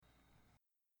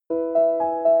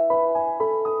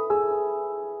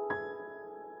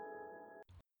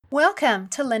Welcome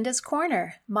to Linda's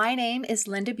Corner. My name is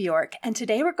Linda Bjork, and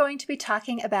today we're going to be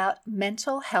talking about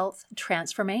mental health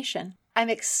transformation.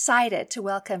 I'm excited to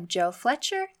welcome Joe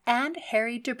Fletcher and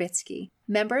Harry Durbitsky,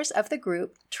 members of the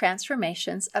group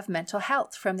Transformations of Mental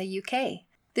Health from the UK.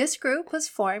 This group was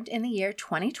formed in the year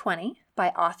 2020 by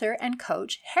author and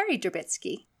coach Harry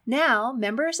Durbitsky. Now,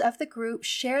 members of the group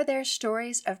share their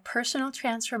stories of personal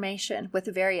transformation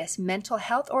with various mental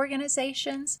health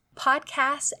organizations,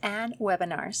 podcasts, and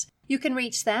webinars. You can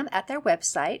reach them at their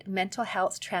website, Mental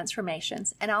Health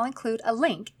Transformations, and I'll include a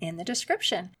link in the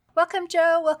description. Welcome,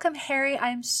 Joe. Welcome, Harry.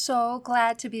 I'm so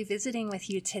glad to be visiting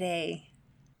with you today.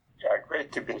 Yeah,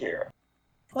 great to be here.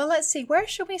 Well, let's see. Where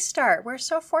should we start? We're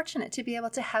so fortunate to be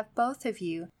able to have both of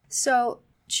you. So,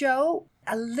 Joe,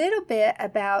 a little bit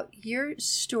about your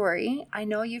story. I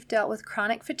know you've dealt with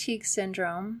chronic fatigue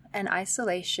syndrome and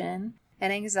isolation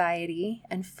and anxiety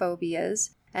and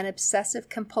phobias and obsessive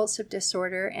compulsive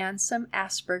disorder and some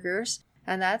Asperger's,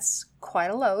 and that's quite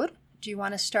a load. Do you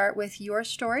want to start with your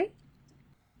story?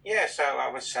 Yeah, so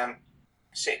I was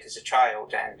sick as a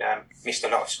child and missed a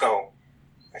lot of school.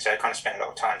 And so I kind of spent a lot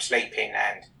of time sleeping,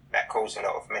 and that caused a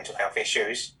lot of mental health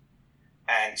issues.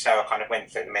 And so I kind of went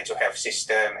through the mental health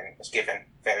system and was given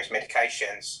various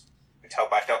medications and told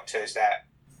by doctors that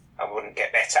I wouldn't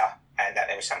get better and that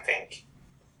there was something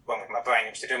wrong with my brain.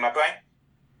 It was to do with my brain.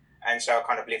 And so I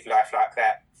kind of lived life like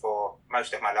that for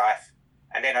most of my life.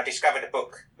 And then I discovered a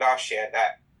book last year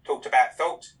that talked about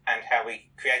thought and how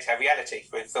we create our reality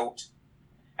through thought,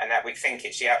 and that we think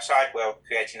it's the outside world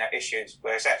creating our issues,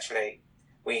 whereas actually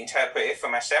we interpret it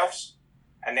from ourselves.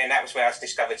 And then that was where I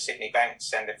discovered Sydney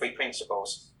Banks and the three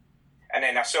principles. And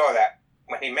then I saw that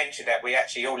when he mentioned that we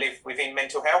actually all live within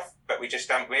mental health, but we just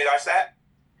don't realise that.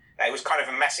 It was kind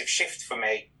of a massive shift for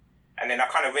me. And then I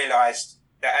kind of realised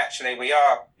that actually we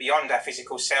are beyond our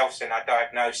physical selves and our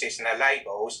diagnosis and our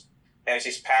labels. There's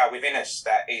this power within us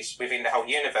that is within the whole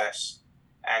universe.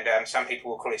 And some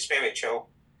people will call it spiritual.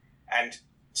 And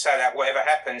so that whatever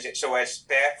happens, it's always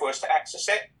there for us to access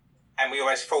it. And we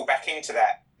always fall back into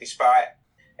that despite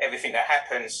everything that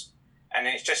happens. And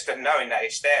it's just the knowing that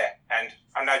it's there. And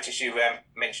I noticed you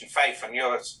mentioned faith on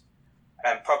yours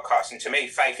podcast. And to me,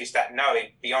 faith is that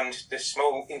knowing beyond the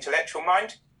small intellectual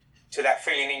mind to that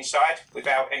feeling inside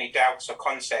without any doubts or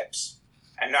concepts.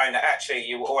 And knowing that actually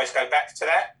you will always go back to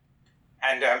that.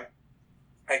 And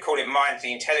they call it mind,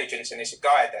 the intelligence, and it's a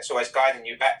guide that's always guiding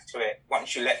you back to it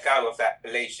once you let go of that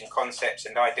beliefs and concepts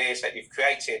and ideas that you've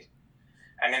created.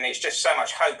 And then it's just so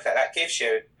much hope that gives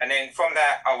you. And then from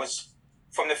that,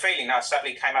 from the feeling, I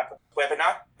suddenly came up with a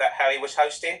webinar that Harry was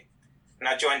hosting. And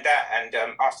I joined that and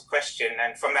asked a question.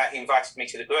 And from that, he invited me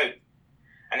to the group.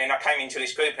 And then I came into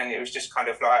this group and it was just kind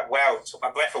of like, wow, it took my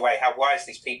breath away how wise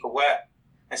these people were.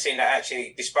 And seeing that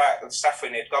actually, despite the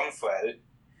suffering they'd gone through,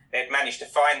 they'd managed to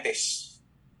find this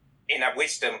inner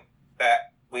wisdom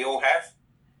that we all have.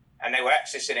 And they were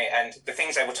accessing it, and the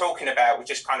things they were talking about were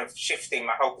just kind of shifting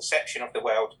my whole perception of the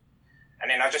world.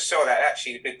 And then I just saw that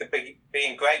actually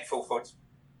being grateful for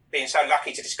being so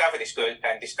lucky to discover this group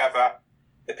and discover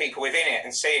the people within it,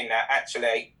 and seeing that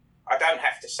actually I don't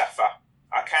have to suffer.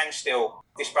 I can still,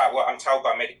 despite what I'm told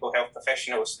by medical health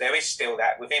professionals, there is still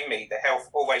that within me, the health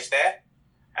always there,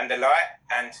 and the light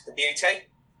and the beauty.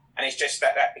 And it's just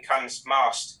that becomes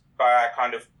masked by our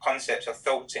kind of concepts of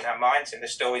thoughts in our minds and the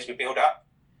stories we build up.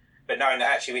 But knowing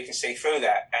that actually we can see through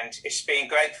that, and it's being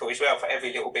grateful as well for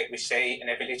every little bit we see and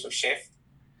every little shift.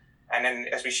 And then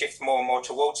as we shift more and more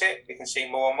towards it, we can see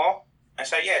more and more. And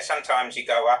so, yeah, sometimes you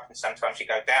go up and sometimes you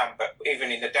go down, but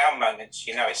even in the down moments,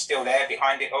 you know, it's still there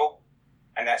behind it all.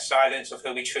 And that silence of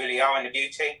who we truly are and the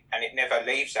beauty, and it never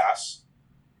leaves us.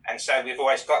 And so we've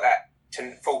always got that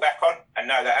to fall back on and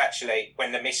know that actually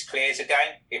when the mist clears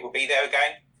again, it will be there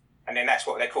again. And then that's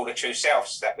what they call the true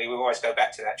selves, that we will always go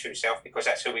back to that true self because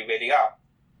that's who we really are.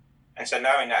 And so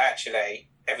knowing that actually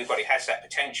everybody has that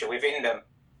potential within them,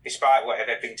 despite what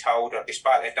they've been told or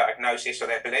despite their diagnosis or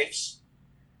their beliefs.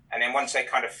 And then once they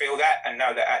kind of feel that and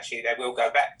know that actually they will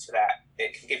go back to that,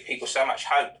 it can give people so much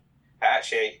hope that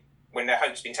actually when their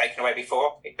hope's been taken away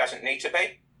before, it doesn't need to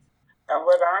be. And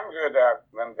what I'm good at,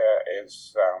 Linda,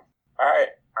 is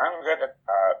I'm good at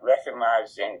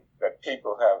recognizing that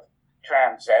people have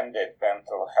transcended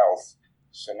mental health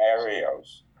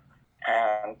scenarios,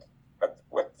 but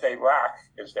what they lack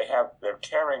is they're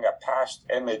carrying a past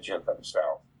image of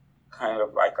themselves, kind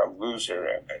of like a loser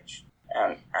image,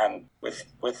 and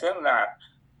within that,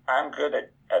 I'm good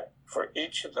at for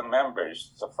each of the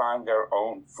members to find their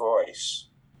own voice,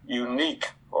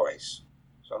 unique voice.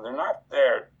 So they're not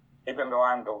there, even though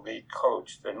I'm the lead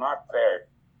coach, they're not there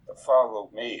to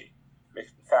follow me. In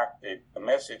fact, the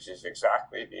message is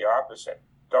exactly the opposite.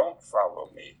 Don't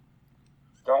follow me.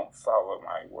 Don't follow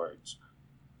my words.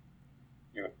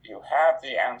 You have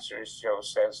the answers, Joe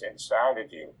says, inside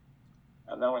of you.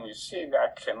 And then when you see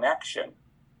that connection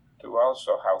to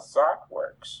also how thought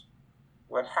works,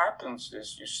 what happens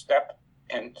is you step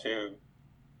into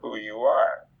who you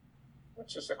are,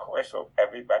 which is, of course, what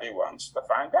everybody wants to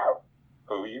find out,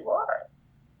 who you are.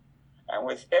 And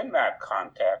within that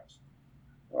context,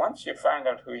 once you find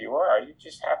out who you are, you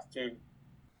just have to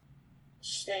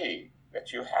see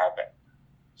that you have it.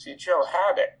 See, Joe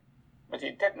had it, but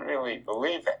he didn't really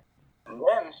believe it. And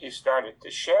then he started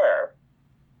to share,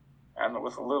 and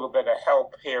with a little bit of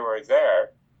help here or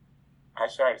there, I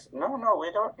started, no,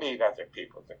 we don't need other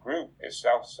people. The group is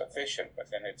self-sufficient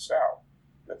within itself.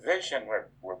 The vision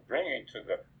we're bringing to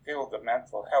the field of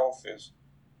mental health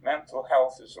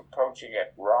is approaching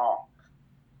it wrong.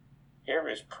 Here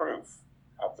is proof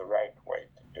of the right way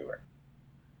to do it.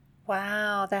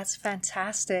 Wow, that's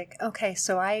fantastic. Okay,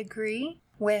 so I agree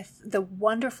with the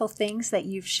wonderful things that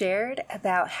you've shared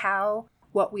about how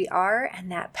what we are and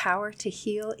that power to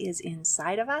heal is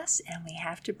inside of us and we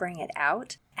have to bring it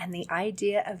out. And the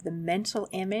idea of the mental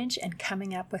image and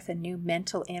coming up with a new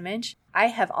mental image. I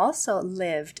have also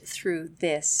lived through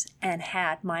this and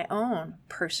had my own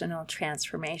personal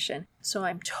transformation. So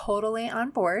I'm totally on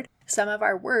board. Some of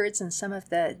our words and some of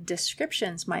the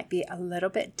descriptions might be a little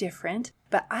bit different,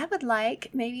 but I would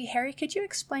like, maybe Harry, could you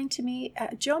explain to me,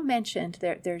 Joe mentioned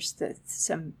there's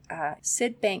some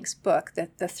Sid Banks' book,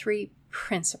 the 3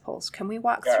 principles. Can we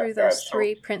walk through those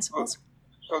 3 principles?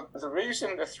 So the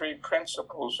reason the 3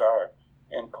 principles are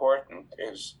important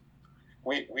is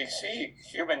we see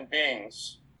human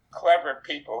beings, clever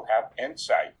people have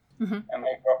insight,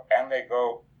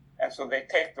 and so they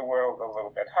take the world a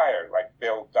little bit higher, like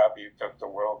Bill W. took the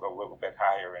world a little bit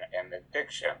higher in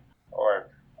addiction, or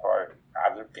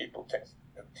other people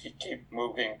keep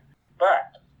moving.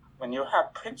 But when you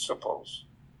have principles,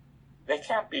 they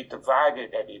can't be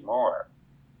divided anymore.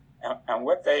 And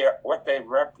what they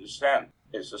represent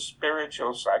is the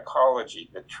spiritual psychology,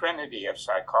 the trinity of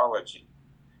psychology.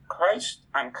 Christ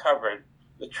uncovered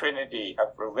the trinity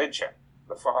of religion,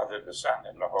 the Father, the Son,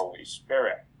 and the Holy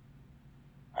Spirit.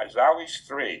 There's always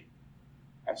 3.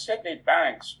 And Sidney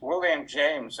Banks, William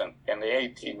James in the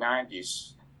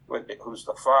 1890s, who's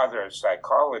the father of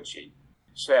psychology,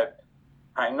 said,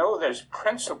 I know there's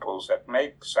principles that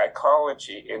make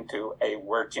psychology into a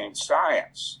working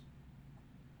science,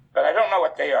 but I don't know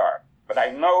what they are. But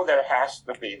I know there has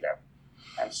to be them.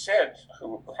 And Sid,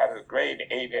 who had a grade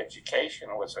 8 education,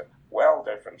 was a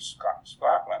welder from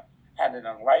Scotland, had an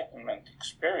enlightenment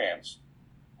experience.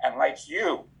 And like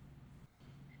you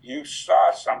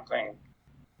saw something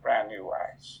brand new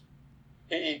eyes.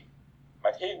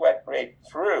 But he went right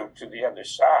through to the other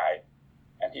side,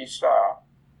 and he saw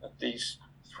that these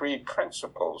 3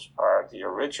 principles are the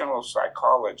original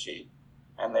psychology,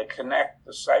 and they connect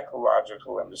the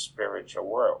psychological and the spiritual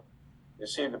world. You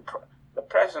see, the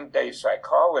present-day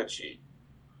psychology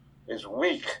is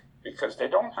weak because they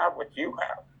don't have what you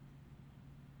have.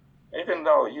 Even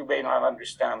though you may not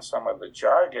understand some of the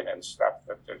jargon and stuff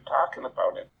that they're talking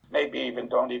about, and maybe even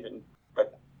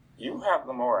but you have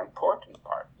the more important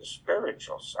part, the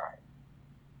spiritual side.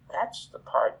 That's the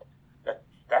part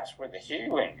that's where the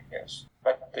healing is.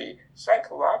 But the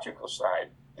psychological side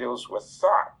deals with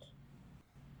thought,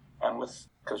 and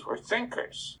because we're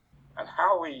thinkers, and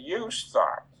how we use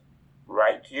thought.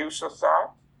 Right use of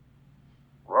thought,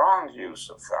 wrong use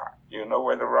of thought. You know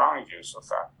where the wrong use of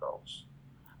thought goes.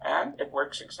 And it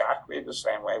works exactly the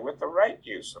same way with the right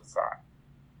use of thought.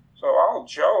 So all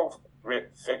Joe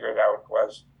figured out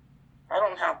was, I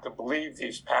don't have to believe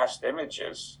these past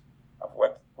images of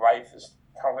what life is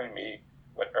telling me,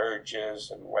 what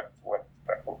urges and what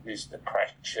these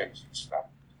depressions and stuff.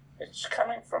 It's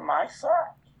coming from my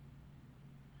thought.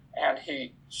 And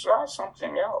he saw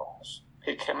something else.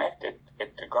 He connected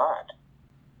it to God.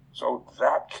 So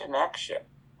that connection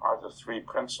are the 3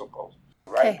 principles.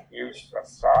 Right use of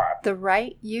thought. The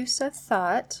right use of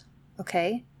thought.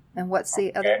 Okay. And what's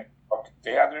the other? Okay.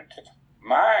 The other,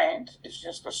 mind is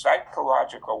just a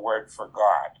psychological word for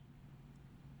God.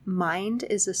 Mind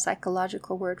is a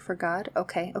psychological word for God?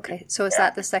 Okay. So is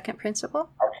that the second principle?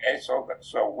 Okay, so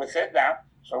within that,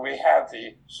 so we have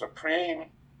the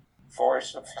supreme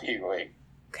force of healing.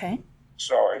 Okay.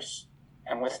 Source.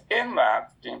 And within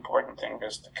that, the important thing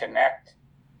is to connect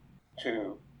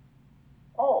to,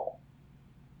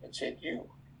 it's in you.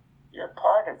 You're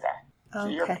part of that. Okay. So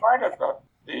you're part of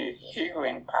the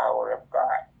healing power of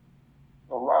God,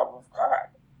 the love of God.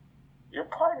 You're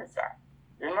part of that.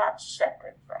 You're not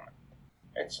separate from it.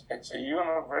 It's a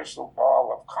universal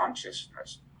ball of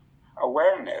consciousness,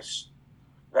 awareness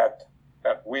that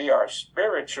we are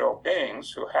spiritual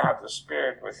beings who have the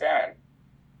spirit within,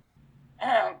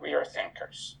 and we are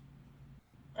thinkers.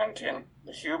 Thinking,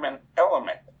 the human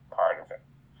element part of it.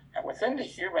 And within the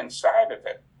human side of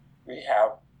it, we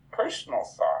have personal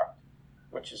thought,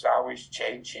 which is always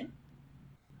changing,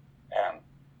 and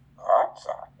God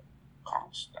thought,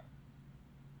 constant,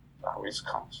 always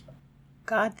constant.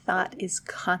 God thought is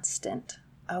constant.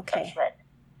 Okay. That's right.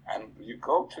 And you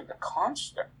go to the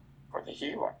constant for the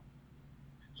healing.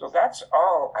 So that's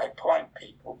all I point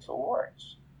people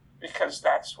towards, because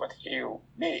that's what healed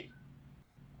me.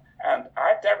 And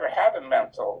I've never had a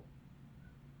mental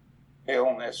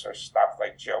illness or stuff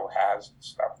like Joe has and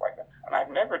stuff like that. And I've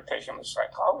never taken a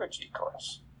psychology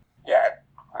course. Yet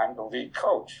I'm the lead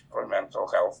coach for mental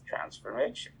health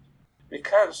transformation,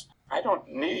 because I don't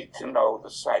need to know the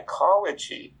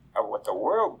psychology of what the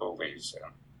world believes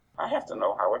in. I have to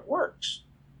know how it works.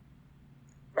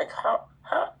 Like how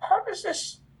does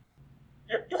this,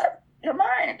 you have your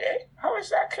mind, eh? How does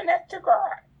that connect to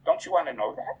God? Don't you want to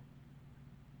know that?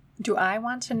 Do I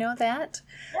want to know that?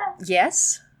 Yeah.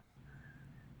 Yes.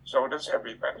 So does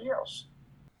everybody else.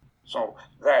 So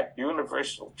that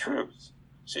universal truth,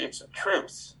 see, it's a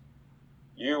truth.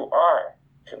 You are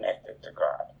connected to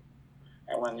God.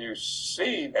 And when you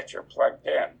see that you're plugged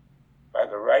in by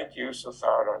the right use of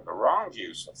thought or the wrong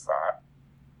use of thought,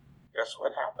 guess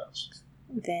what happens?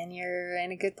 Then you're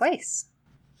in a good place.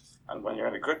 And when you're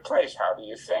in a good place, how do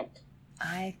you think?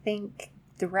 I think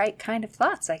the right kind of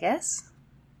thoughts, I guess.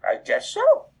 I guess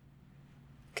so.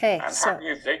 Okay, And so how do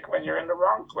you think when you're in the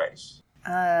wrong place?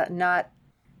 not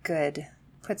good.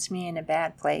 Puts me in a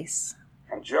bad place.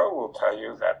 And Joe will tell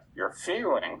you that your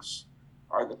feelings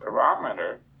are the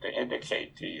barometer to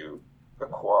indicate to you the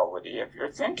quality of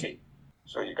your thinking.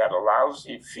 So you got a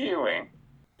lousy feeling,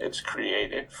 it's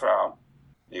created from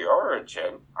the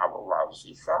origin of a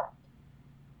lousy thought.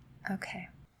 Okay.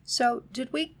 So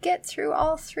did we get through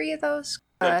all three of those?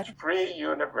 There's Good. 3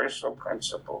 universal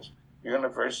principles.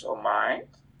 Universal mind,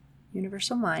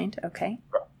 Universal mind. Okay.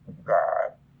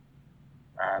 God,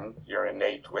 and your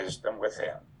innate wisdom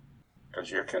within,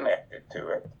 because you're connected to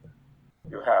it.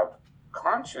 You have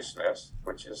consciousness,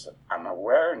 which is an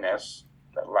awareness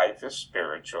that life is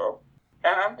spiritual,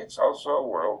 and it's also a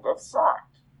world of thought.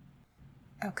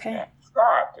 Okay. And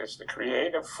thought is the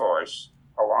creative force,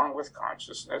 along with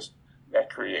consciousness, that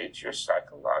creates your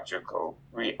psychological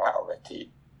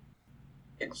reality.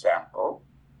 Example,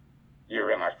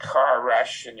 you're in a car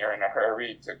rush and you're in a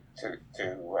hurry to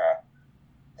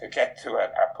get to an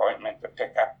appointment to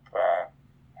pick up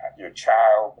your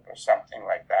child or something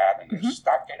like that, and you're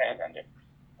stuck in it,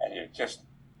 and you're just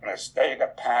in a state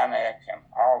of panic and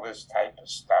all this type of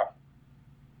stuff.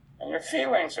 And your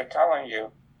feelings are telling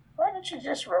you, why don't you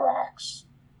just relax?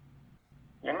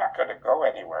 You're not going to go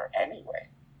anywhere anyway.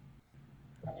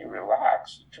 And you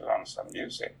relax, you turn on some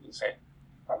music, you say,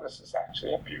 oh, this is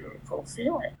actually a beautiful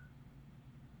feeling.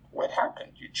 What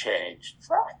happened? You changed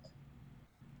thought.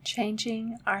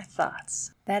 Changing our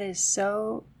thoughts. That is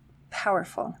so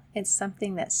powerful. It's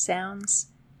something that sounds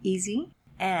easy,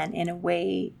 and in a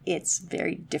way it's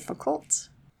very difficult,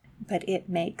 but it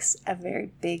makes a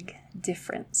very big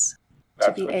difference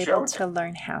to be able to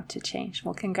learn how to change.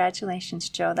 Well, congratulations,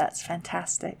 Joe. That's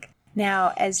fantastic.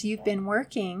 Now, as you've been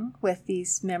working with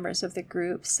these members of the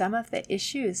group, some of the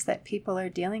issues that people are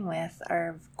dealing with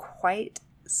are quite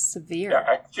severe.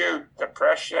 Yeah, acute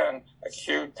depression,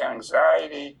 acute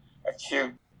anxiety,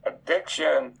 acute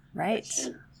addiction, right?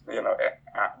 Acute,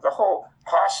 the whole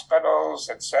hospitals,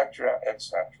 etc.,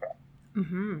 etc.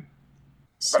 Mm-hmm.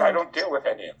 But I don't deal with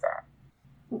any of that.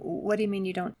 What do you mean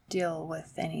you don't deal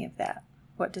with any of that?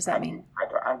 What does that mean?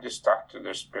 I'm just talking to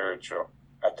their spiritual.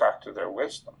 I talk to their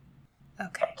wisdom.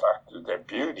 Okay. I talk to their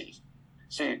beauty.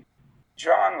 See,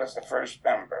 John was the first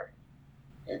member.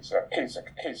 He's a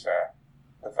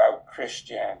devout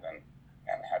Christian and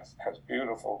has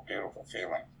beautiful, beautiful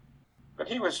feelings. But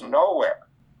he was nowhere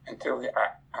until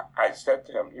I said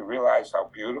to him, you realize how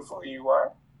beautiful you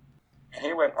are? And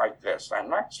he went like this. I'm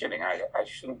not kidding. I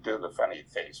shouldn't do the funny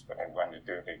face, but I'm going to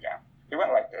do it again. He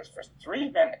went like this for 3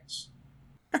 minutes.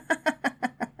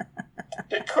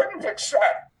 He couldn't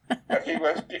accept that he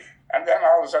was... And then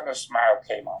all of a sudden a smile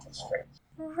came on his face.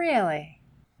 Really?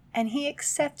 And he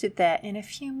accepted that in a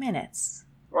few minutes?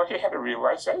 Well, he had a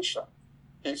realization.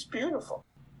 He's beautiful.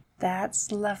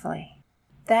 That's lovely.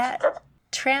 That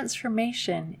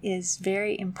transformation is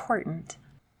very important.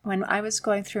 When I was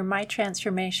going through my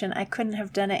transformation, I couldn't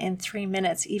have done it in 3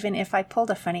 minutes, even if I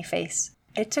pulled a funny face.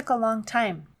 It took a long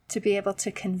time to be able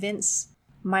to convince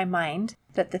my mind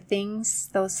that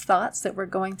those thoughts that were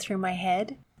going through my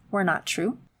head were not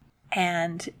true.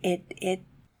 And it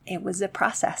was a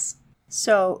process.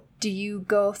 So do you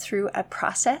go through a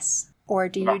process, or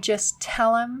do you just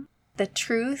tell them the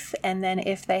truth, and then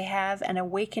if they have an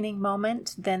awakening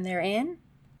moment, then they're in?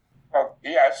 Well,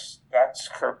 yes, that's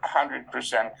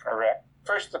 100% correct.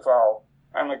 First of all,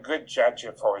 I'm a good judge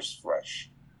of horse flesh.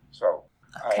 So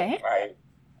okay.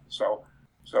 So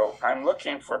I'm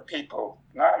looking for people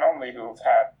not only who've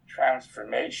had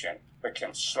transformation, but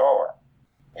can soar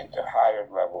into higher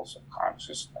levels of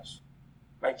consciousness.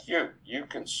 Like you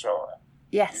can soar.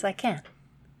 Yes, I can.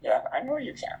 Yeah, I know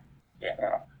you can.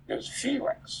 There's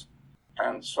feelings.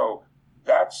 And so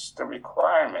that's the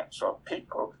requirement. So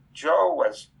Joe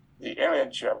was the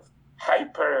image of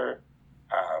hyper.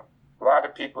 A lot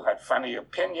of people had funny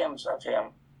opinions of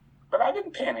him, but I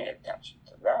didn't pay any attention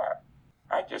to that.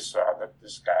 I just saw that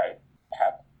this guy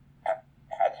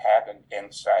had an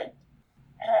insight,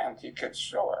 and he could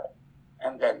soar.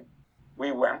 And then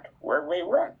we went where we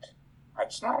went.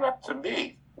 It's not up to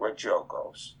me where Joe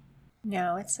goes.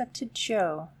 No, it's up to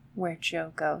Joe where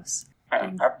Joe goes.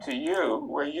 And up to you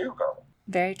where you go.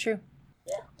 Very true.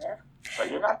 Yeah. So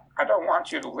I don't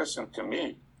want you to listen to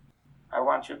me. I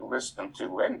want you to listen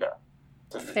to Linda,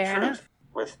 to the Fair truth enough.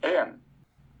 within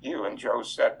you. And Joe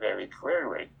said very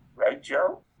clearly, right,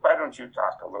 Joe? Why don't you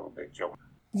talk a little bit, Joe?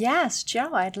 Yes,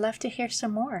 Joe, I'd love to hear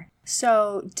some more.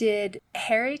 So did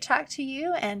Harry talk to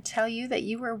you and tell you that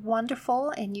you were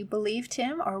wonderful and you believed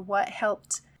him, or what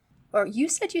helped? Or you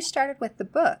said you started with the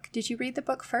book. Did you read the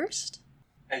book first?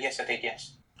 Yes, I did,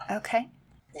 yes. Okay.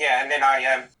 Yeah, and then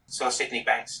I saw Sydney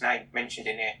Banks' name mentioned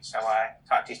in it, so I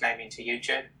typed his name into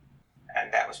YouTube,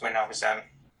 and that was when I was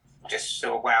just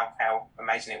saw, wow, how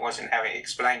amazing it was and how it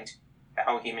explained the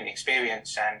whole human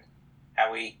experience and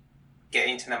how we get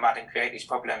into the mud and create these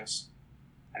problems,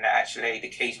 and that actually the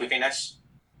key's within us.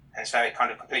 And so it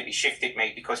kind of completely shifted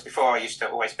me, because before I used to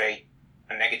always be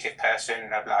a negative person,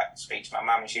 and I'd like to speak to my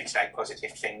mum and she'd say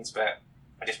positive things, but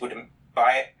I just wouldn't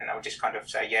buy it, and I would just kind of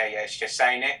say, yeah, it's just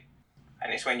saying it.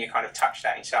 And it's when you kind of touch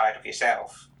that inside of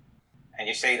yourself and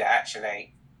you see that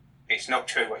actually it's not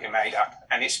true what you made up.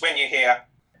 And it's when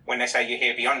they say you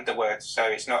hear beyond the words, so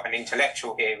it's not an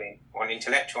intellectual hearing or an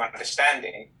intellectual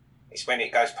understanding. It's when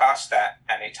it goes past that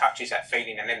and it touches that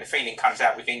feeling, and then the feeling comes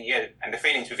out within you, and the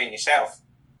feeling's within yourself,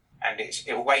 and it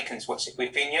awakens what's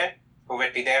within you,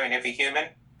 already there in every human.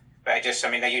 But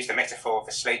they use the metaphor of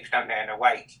asleep, don't they, and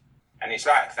awake. And it's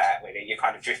like that, really. You're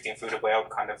kind of drifting through the world,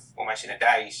 kind of almost in a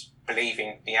daze,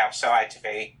 believing the outside to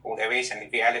be all there is and the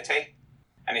reality.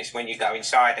 And it's when you go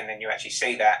inside and then you actually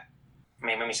see that.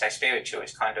 When we say spiritual,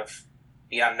 it's kind of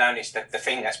the unknown. It's the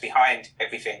thing that's behind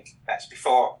everything, that's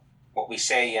before what we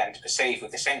see and perceive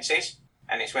with the senses.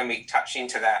 And it's when we touch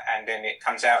into that, and then it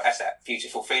comes out as that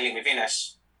beautiful feeling within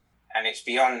us. And it's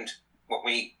beyond what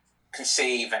we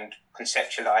conceive and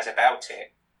conceptualize about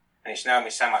it. And it's known we're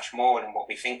so much more than what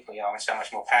we think we are, and so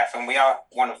much more powerful. And we are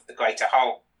one of the greater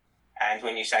whole. And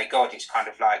when you say God, it's kind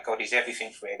of like God is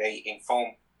everything, really, in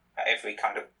form, every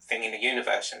kind of thing in the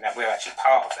universe, and that we're actually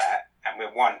part of that, and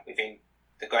we're one within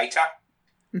the greater.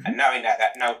 Mm-hmm. And knowing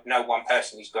that no one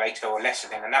person is greater or lesser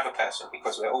than another person,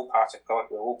 because we're all part of God,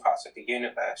 we're all part of the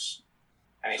universe.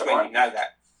 And it's when you know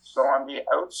that. So on the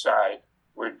outside,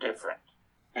 we're different.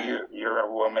 Mm-hmm. You're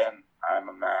a woman, I'm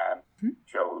a man, mm-hmm.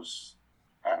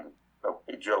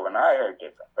 Joe and I are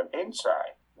different, but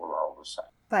inside we're all the same.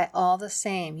 By all the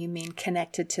same, you mean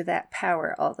connected to that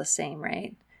power all the same,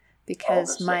 right?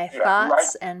 Because my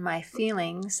thoughts and my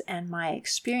feelings and my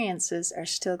experiences are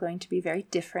still going to be very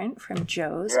different from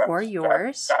Joe's or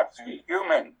yours. That's the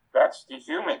human. That's the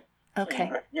human.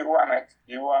 Okay. So you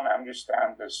want to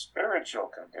understand the spiritual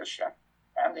condition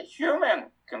and the human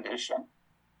condition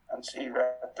and see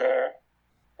that they're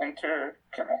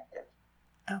interconnected.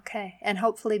 Okay. And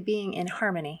hopefully being in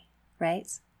harmony, right?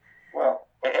 Well,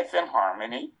 if in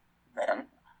harmony, then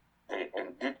the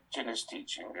indigenous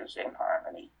teaching is in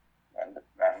harmony, and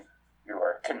then you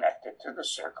are connected to the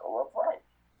circle of life.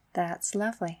 That's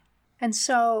lovely. And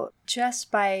so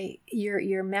just by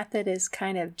your method is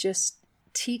kind of just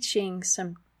teaching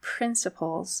some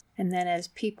principles, and then as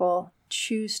people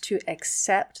choose to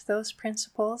accept those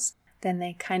principles, then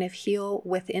they kind of heal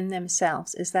within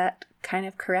themselves. Is that kind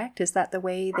of correct? Is that the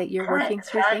way that you're working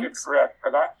through things? Kind of correct,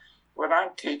 but when I'm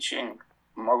teaching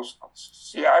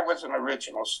I was an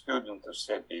original student of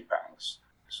Sydney Banks,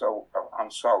 so on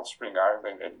Salt Spring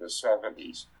Island in the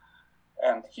 70s,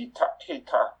 and he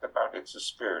talked about it's a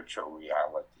spiritual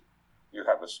reality. You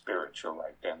have a spiritual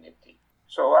identity.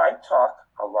 So I talk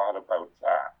a lot about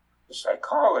that. There's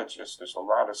a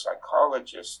lot of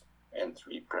psychologists in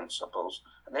 3 principles.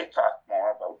 And they talk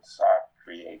more about thought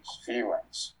creates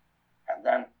feelings. And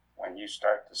then when you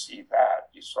start to see that,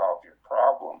 you solve your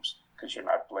problems because you're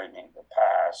not blaming the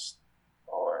past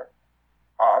or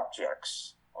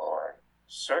objects or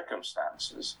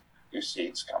circumstances. You see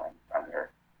it's coming from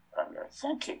your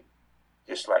thinking.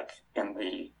 Just like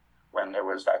when there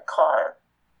was that car,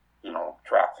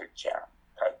 traffic jam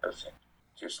type of thing.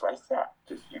 Just like that.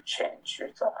 You change your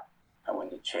thought. And when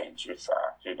you change your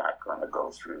thought, you're not going to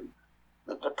go through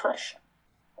the depression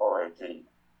or the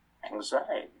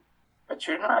anxiety. But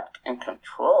you're not in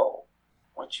control.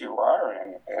 What you are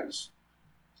in is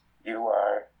you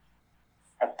are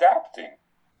adapting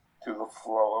to the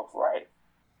flow of life.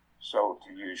 So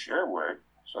to use your word,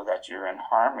 so that you're in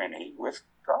harmony with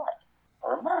God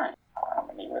or mind,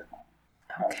 harmony with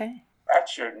mind. Okay. And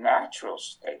that's your natural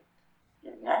state.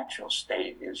 Your natural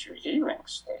state is your healing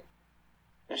state.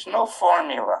 There's no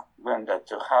formula, Linda,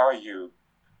 to how you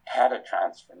had a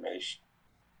transformation.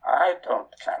 I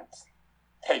can't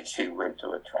take you into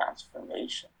a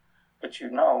transformation. But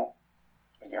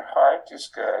when your heart is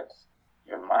good,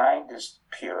 your mind is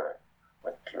pure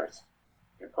with purity,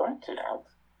 you're going to have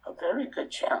a very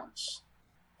good chance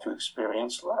to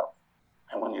experience love.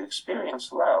 And when you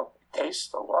experience love, it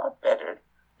tastes a lot better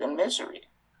than misery.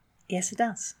 Yes, it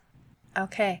does.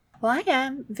 Okay. Well, I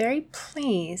am very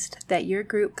pleased that your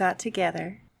group got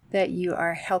together, that you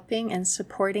are helping and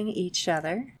supporting each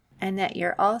other, and that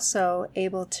you're also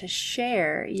able to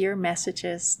share your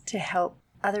messages to help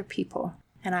other people.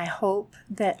 And I hope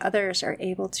that others are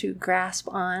able to grasp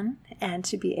on and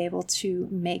to be able to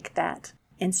make that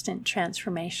instant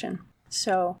transformation.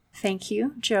 So thank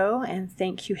you, Joe, and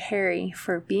thank you, Harry,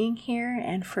 for being here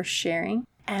and for sharing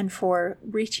and for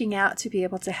reaching out to be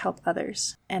able to help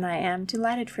others. And I am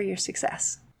delighted for your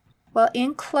success. Well,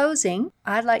 in closing,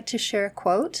 I'd like to share a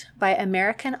quote by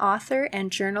American author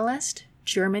and journalist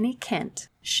Germany Kent.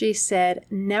 She said,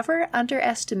 "Never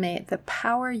underestimate the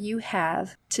power you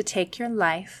have to take your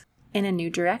life in a new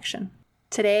direction."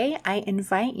 Today, I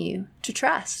invite you to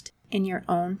trust in your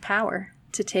own power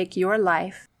to take your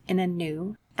life in a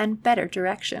new and better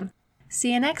direction.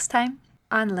 See you next time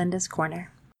on Linda's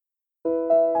Corner.